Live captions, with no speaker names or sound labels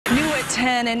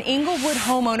10, an Inglewood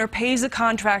homeowner pays a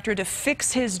contractor to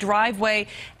fix his driveway,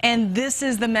 and this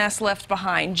is the mess left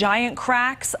behind. Giant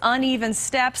cracks, uneven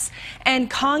steps, and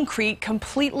concrete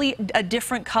completely a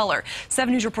different color. 7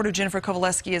 News reporter Jennifer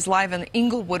Kowaleski is live in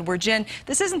Inglewood, where, Jen,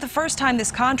 this isn't the first time this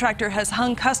contractor has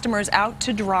hung customers out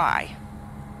to dry.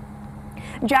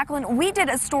 Jacqueline, we did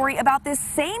a story about this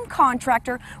same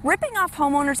contractor ripping off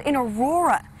homeowners in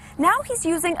Aurora. Now he's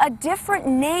using a different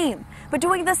name, but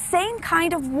doing the same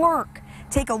kind of work.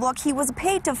 Take a look. He was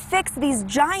paid to fix these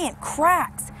giant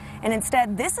cracks, and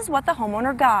instead, this is what the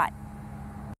homeowner got.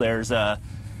 There's a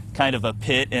kind of a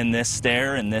pit in this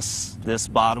stair, and this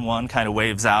bottom one kind of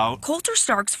waves out. Coulter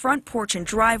Stark's front porch and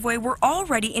driveway were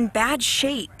already in bad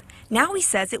shape. Now he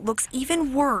says it looks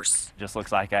even worse. Just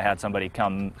looks like I had somebody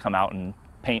come out and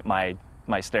paint my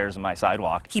stairs and my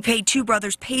sidewalk. He paid Two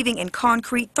Brothers Paving and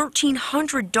Concrete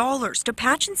 $1,300 to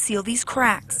patch and seal these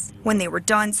cracks. When they were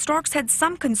done, Starks had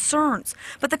some concerns,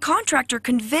 but the contractor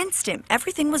convinced him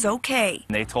everything was okay.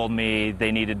 They told me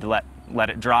they needed to let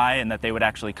it dry and that they would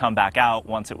actually come back out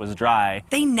once it was dry.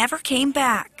 They never came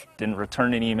back. Didn't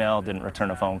return an email, didn't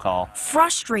return a phone call.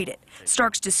 Frustrated,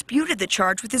 Starks disputed the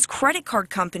charge with his credit card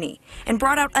company and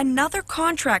brought out another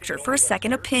contractor for a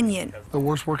second opinion. The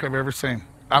worst work I've ever seen.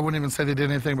 I wouldn't even say they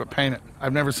did anything but paint it.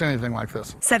 I've never seen anything like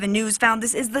this. 7 News found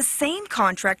this is the same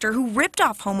contractor who ripped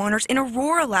off homeowners in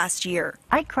Aurora last year.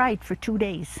 I cried for 2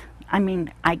 days. I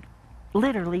mean, I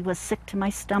literally was sick to my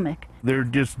stomach. They're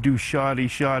just do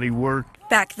shoddy work.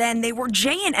 Back then, they were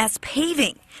J&S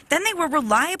Paving. Then they were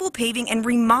Reliable Paving and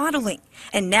Remodeling.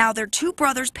 And now they're Two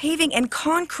Brothers Paving and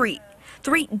Concrete.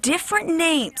 3 different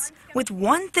names with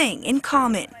one thing in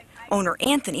common. Owner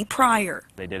Anthony Pryor.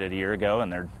 They did it a year ago,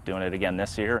 and they're doing it again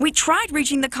this year. We tried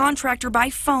reaching the contractor by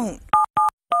phone,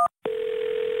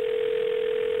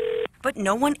 but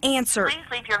no one answered.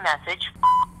 Please leave your message.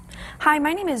 Hi,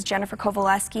 my name is Jennifer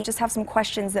Kowaleski. Just have some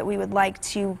questions that we would like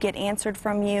to get answered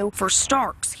from you. For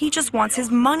Starks, he just wants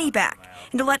his money back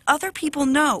and to let other people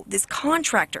know this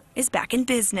contractor is back in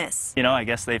business. You know, I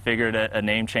guess they figured a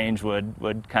name change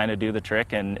would kind of do the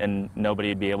trick, and nobody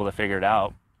would be able to figure it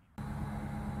out.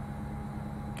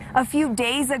 A few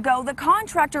days ago, the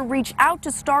contractor reached out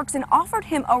to Starks and offered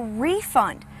him a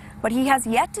refund, but he has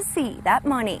yet to see that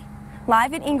money.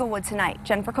 Live in Inglewood tonight,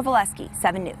 Jennifer Kowaleski,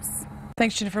 7 News.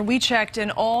 Thanks, Jennifer. We checked,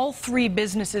 and all 3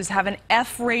 businesses have an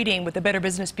F rating with the Better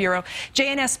Business Bureau.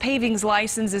 J&S Paving's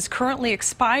license is currently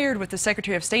expired with the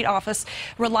Secretary of State office.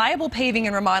 Reliable Paving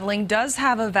and Remodeling does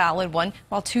have a valid one,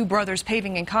 while Two Brothers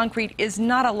Paving and Concrete is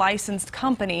not a licensed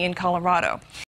company in Colorado.